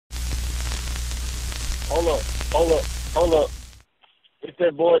hold up. It's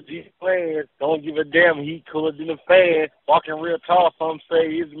that boy G-Planz. Don't give a damn. He cooler than a fan. Walking real tall, some say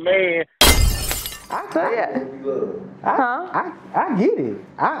he's a man. I get it.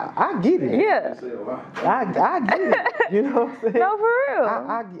 I get it. Yeah. I get it. You know what I'm saying? No, for real.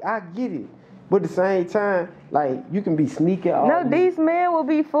 I get it. But at the same time, like, you can be sneaking all No, these men will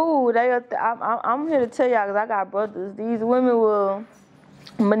be fooled. I'm here to tell y'all, because I got brothers. These women will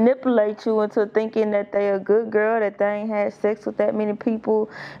manipulate you into thinking that they a good girl, that they ain't had sex with that many people,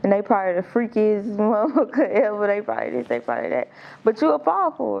 and they probably the freakiest motherfucker ever. They probably this, they probably that. But you'll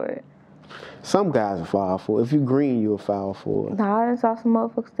fall for it. Some guys will fall for it. If you green, you'll fall for it. Nah, I done saw some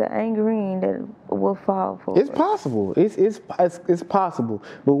motherfuckers that ain't green that will fall for it. It's possible. It's possible.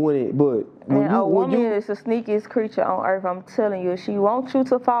 But when a woman is the sneakiest creature on earth. I'm telling you, if she wants you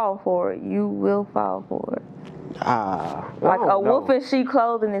to fall for it, you will fall for it. Like a wolf in sheep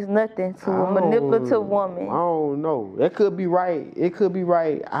clothing is nothing to a manipulative woman. I don't know. That could be right. It could be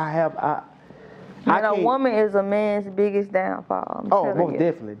right. And a woman is a man's biggest downfall. Most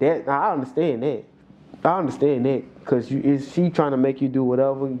definitely. I understand that. Because she trying to make you do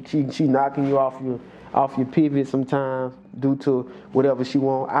whatever. She knocking you off your pivot sometimes due to whatever she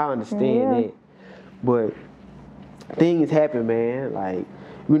want. I understand that. But things happen, man. Like,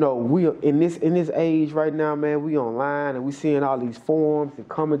 you know, we in this age right now, man. We online and we seeing all these forums and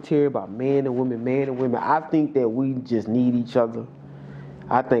commentary about men and women. I think that we just need each other.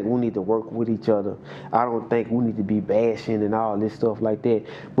 I think we need to work with each other. I don't think we need to be bashing and all this stuff like that.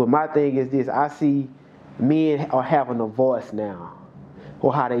 But my thing is this: I see men are having a voice now,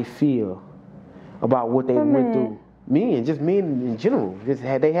 or how they feel about what they went through. Men in general,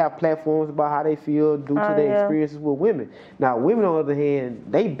 they have platforms about how they feel due to their experiences with women. Now, women on the other hand,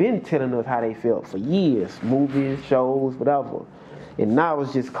 they've been telling us how they felt for years, movies, shows, whatever, and now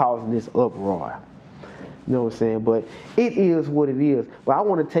it's just causing this uproar. You know what I'm saying? But it is what it is. But I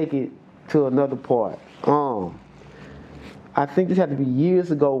want to take it to another part. I think this had to be years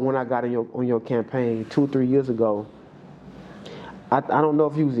ago when I got on your campaign, 2 or 3 years ago. I don't know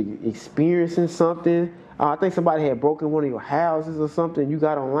if you was experiencing something. I think somebody had broken one of your houses or something. You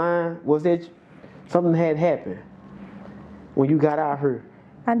got online. Was that something had happened when you got out here?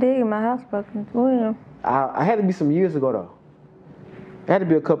 I did get my house broken. Well, I had to be some years ago though. It had to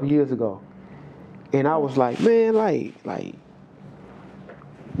be a couple years ago. And I was like, man, man,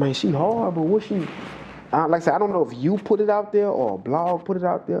 she hard, but what she... like I said, I don't know if you put it out there or a blog put it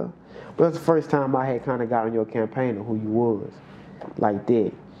out there, but that's the first time I had kind of got on your campaign of who you was, like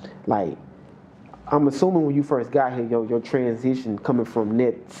that. Like, I'm assuming when you first got here, your transition coming from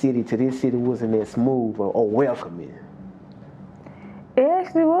that city to this city wasn't that smooth or welcoming. It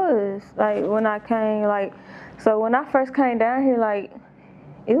actually was. Like, when I came, so when I first came down here,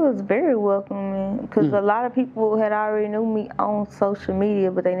 it was very welcoming because a lot of people had already knew me on social media,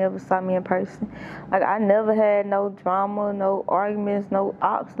 but they never saw me in person. Like, I never had no drama, no arguments, no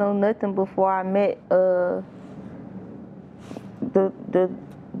ops, no nothing before I met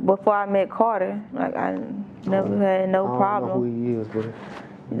before I met Carter. Like, I never had no problem. I don't know who he is, but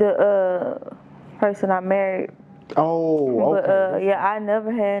the person I married. Oh, okay. But I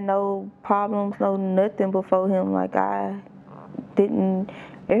never had no problems, no nothing before him. Like, I didn't.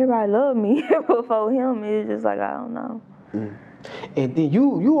 Everybody loved me before him. It was just like, I don't know. And then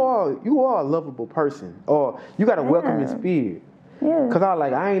you are a lovable person, or you got a welcoming spirit. Yeah. Cause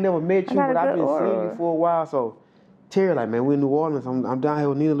I ain't never met you, but I've been seeing you for a while. So Terry, like, man, we in New Orleans. I'm down here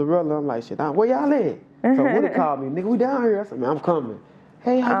with Nina Laretta. I'm like, shit, where y'all at? So when they called me, nigga, we down here. I said, man, I'm coming.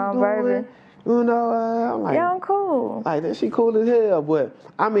 Hey, how you doing? Baby. You know, I'm like, yeah, I'm cool. Like, that shit cool as hell. But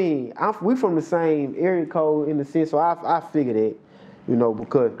I mean, we from the same area code in the sense, so I figured it. You know,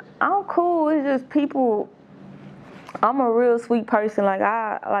 because I'm cool. It's just people. I'm a real sweet person. Like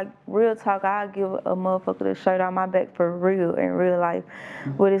real talk. I give a motherfucker the shirt on my back for real in real life.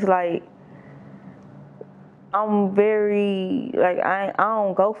 But it's like I'm very I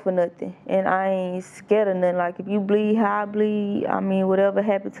don't go for nothing, and I ain't scared of nothing. Like, if you bleed how I bleed, I mean, whatever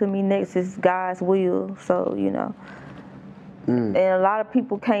happened to me next is God's will. So, you know. And a lot of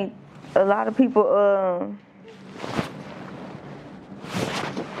people can't. A lot of people.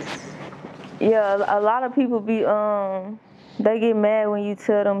 Yeah, a lot of people be, they get mad when you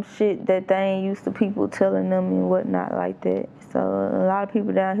tell them shit that they ain't used to people telling them and whatnot like that. So a lot of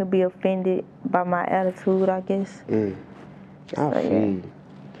people down here be offended by my attitude, I guess. I feel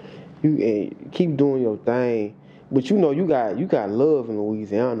you keep doing your thing, but you know you got love in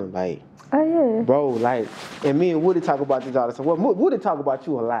Louisiana, like. Oh yeah. Bro, like, and me and Woody talk about this all the time. Well, Woody talk about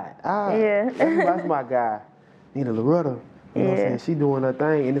you a lot. Yeah. That's my guy, Nina Laretta. You know what I'm saying? She doing her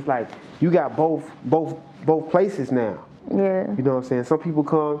thing, and it's like you got both places now. Yeah. You know what I'm saying? Some people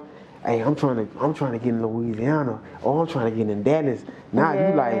come, hey, I'm trying to get in Louisiana, or I'm trying to get in Dallas. Now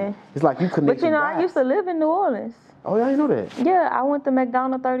you like, it's like you connect. But you know, I used to live in New Orleans. Oh, yeah, I didn't know that. Yeah, I went to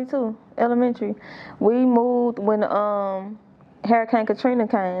McDonald 32 Elementary. We moved when Hurricane Katrina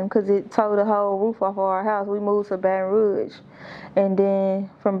came because it tore the whole roof off of our house. We moved to Baton Rouge, and then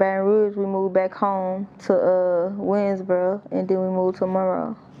from Baton Rouge we moved back home to Winsboro, and then we moved to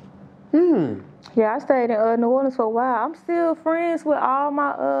Monroe. Yeah, I stayed in New Orleans for a while. I'm still friends with all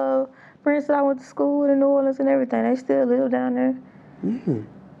my friends that I went to school with in New Orleans and everything. They still live down there.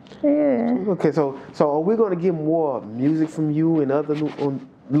 Yeah. Okay, so are we gonna get more music from you and other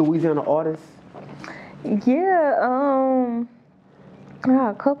Louisiana artists? Yeah, I got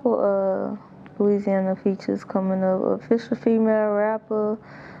a couple Louisiana features coming up. Official female rapper,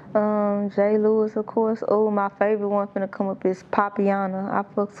 J. Lewis, of course. Oh, my favorite one finna come up is Papiana. I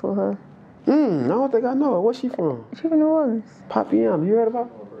fucks with her. I don't think I know her. Where's she from? She from New Orleans. Papiana, you heard about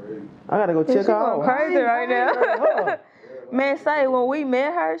her? I gotta go check her out. She's going crazy right now. Man, say when we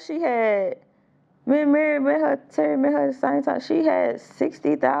met her, she had. Me and Mary met her, Terry met her at the same time. She had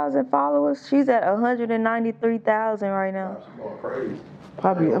 60,000 followers. She's at 193,000 right now. She's going crazy.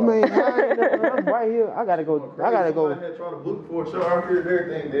 Poppy, I mean, I'm right here. I gotta go. I had trying to book for a show out here and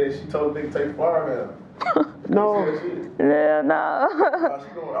everything. Then she told me to take fire now. No. Yeah, no. I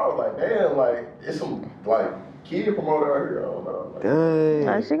was like, damn, like it's some like kid promoter out here. I don't know. Like, Dang.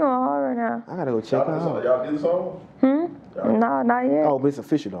 Nah, she going hard right now. I gotta go check her out. Y'all did the song? No, not yet. Oh, but it's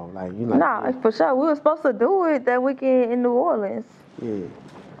official though. Like you like. Nah, for sure. We were supposed to do it that weekend in New Orleans. Yeah.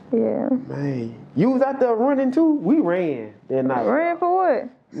 Yeah. Man, you was out there running too. We ran that night. Ran for what?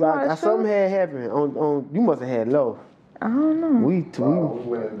 Like, something had happened on. You must have had low. I don't know. We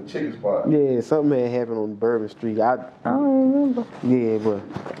went in the chicken spot. Yeah, something had happened on Bourbon Street. I don't remember. Yeah, but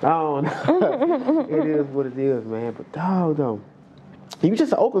I don't know. It is what it is, man. But dog, though, you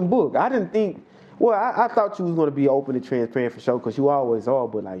just an open book. I didn't think. Well, I thought you was gonna be open and transparent for sure, cause you always are.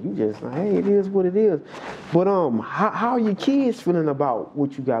 But like, you just like, hey, it is what it is. But how are your kids feeling about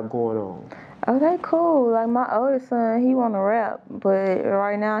what you got going on? Oh, they cool. Like my oldest son, he wanna rap, but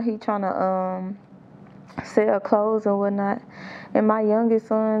right now he tryna sell clothes and whatnot. And my youngest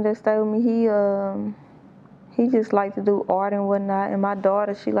son that stay with me, he just like to do art and whatnot. And my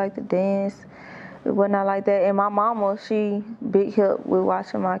daughter, she like to dance and whatnot like that. And my mama, she big help with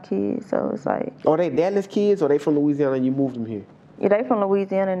watching my kids. So it's like. Are they Dallas kids or they from Louisiana and you moved them here? Yeah, they from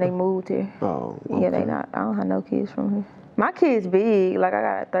Louisiana and they moved here. Oh. Okay. Yeah, they not. I don't have no kids from here. My kids big. Like I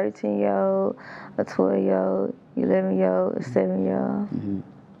got a 13-year-old, a 12-year-old, 11-year-old, a 7-year-old. Mm-hmm.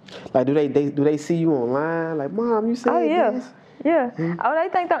 Like, do they see you online? Like, Mom, you said this? Yeah. Oh, they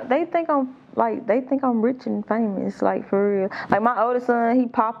think I'm rich and famous, like for real. Like my oldest son, he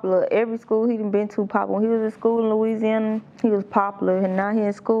popular. Every school he done been to popular. When he was in school in Louisiana, he was popular, and now he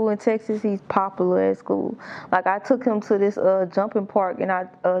in school in Texas, he's popular at school. Like I took him to this jumping park, and I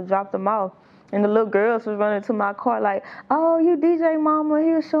dropped him off. And the little girls was running to my car like, oh, you DJ Mama,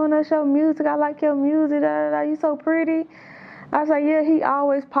 he was showing us your music. I like your music, you so pretty. I was like, yeah, he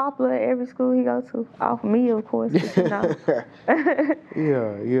always popular at every school he go to. Off me, of course, but you know.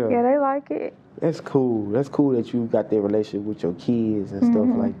 Yeah. Yeah, they like it. That's cool. That's cool that you got that relationship with your kids and stuff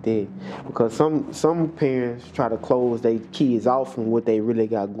like that. Because some parents try to close their kids off from what they really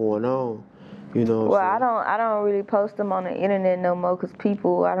got going on. You know what I'm saying? I don't really post them on the internet no more because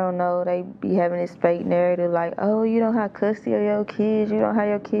people, I don't know, they be having this fake narrative like, oh, you don't have custody of your kids, you don't have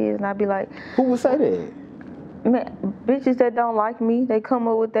your kids. And I be like, who would say that? Man, bitches that don't like me, they come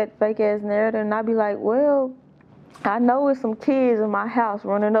up with that fake ass narrative, and I be like, well, I know it's some kids in my house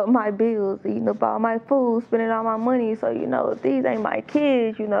running up my bills, eating up all my food, spending all my money. So you know, if these ain't my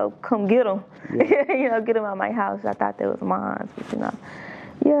kids, you know, come get them. Yeah. You know, get them out my house. I thought they was mine, but you know,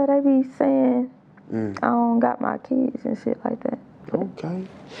 yeah, they be saying I don't got my kids and shit like that. Okay.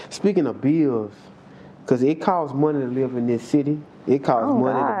 Speaking of bills, because it costs money to live in this city. It costs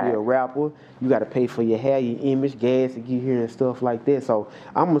money to be a rapper. You got to pay for your hair, your image, gas to get here and stuff like that. So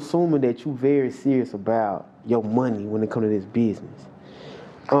I'm assuming that you very serious about your money when it comes to this business.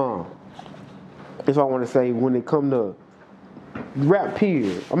 That's what I want to say when it comes to rap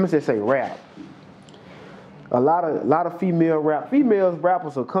period. I'm going to just say rap. A lot of females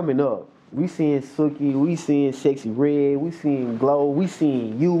rappers are coming up. We seeing Suki, we seeing Sexy Red, we seeing Glow, we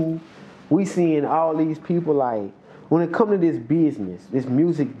seeing you, we seeing all these people like. When it comes to this business, this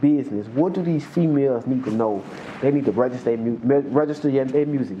music business, what do these females need to know? They need to register their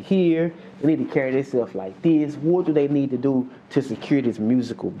music here. They need to carry themselves like this. What do they need to do to secure this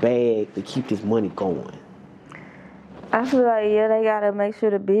musical bag to keep this money going? I feel like, yeah, they gotta make sure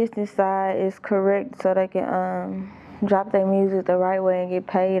the business side is correct so they can drop their music the right way and get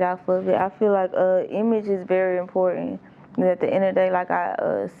paid off of it. I feel like image is very important. And at the end of the day, like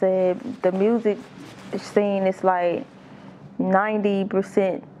I said, the music scene is like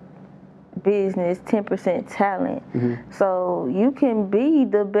 90% business, 10% talent. So you can be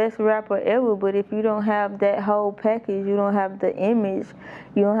the best rapper ever, but if you don't have that whole package, you don't have the image,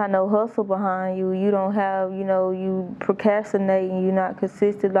 you don't have no hustle behind you, you don't have, you procrastinating, you're not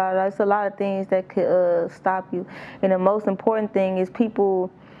consistent, it's a lot of things that could stop you. And the most important thing is people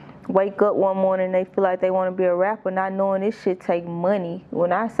wake up one morning and they feel like they want to be a rapper, not knowing this shit take money.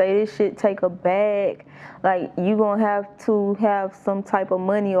 When I say this shit take a bag, like you gonna have to have some type of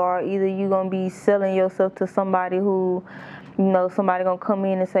money, or either you gonna be selling yourself to somebody who, somebody gonna come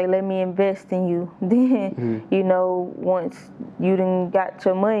in and say, let me invest in you. Then, once you done got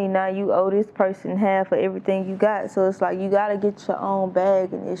your money, now you owe this person half of everything you got. So it's like you gotta get your own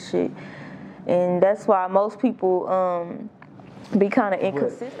bag in this shit. And that's why most people be kind of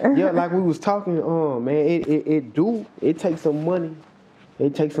inconsistent. Yeah, like we was talking, man, it takes some money.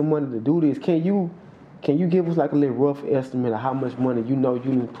 It takes some money to do this. Can you give us like a little rough estimate of how much money you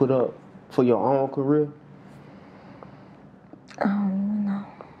can put up for your own career? I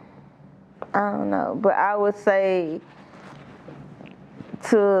don't know, but I would say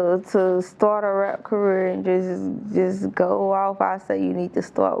to start a rap career and just go off, I say you need to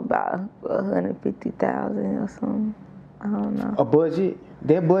start with about 150,000 or something. I don't know. A budget?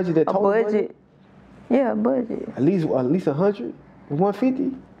 That budget, that total budget? Yeah, a budget. At least 100?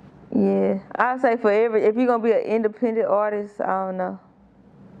 150? Yeah. I'd say if you're gonna be an independent artist, I don't know.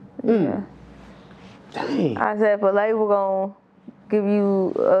 Yeah. Dang. I said if a label gonna give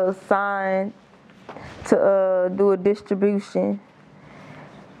you a sign to do a distribution,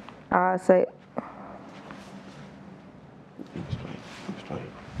 I'd say.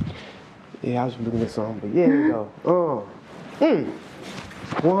 Yeah, I was looking at something, but yeah, here you go.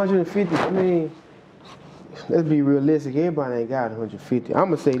 150. I mean, let's be realistic. Everybody ain't got 150. I'm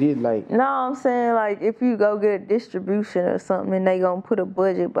gonna say this, like. No, I'm saying like if you go get a distribution or something, and they gonna put a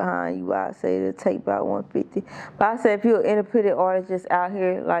budget behind you, I say it'll take about 150. But I say if you're an independent artist just out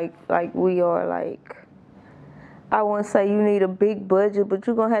here like we are, like, I wouldn't say you need a big budget, but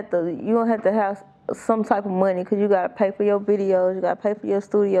you're gonna have to have some type of money, because you gotta pay for your videos, you gotta pay for your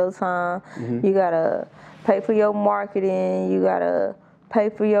studio time, you gotta pay for your marketing, you gotta pay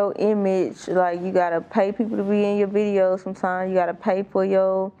for your image, like you gotta pay people to be in your videos sometimes, you gotta pay for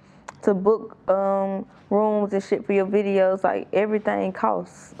to book rooms and shit for your videos, like everything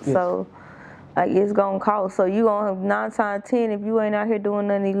costs. Yes. So like it's gonna cost. So you gonna have 9 times 10, if you ain't out here doing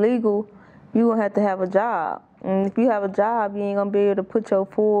nothing illegal, you gonna have to have a job. And if you have a job, you ain't gonna be able to put your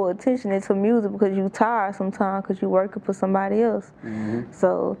full attention into music because you tired sometimes because you working for somebody else.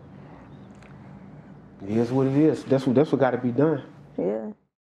 So it is what it is. That's what got to be done. Yeah.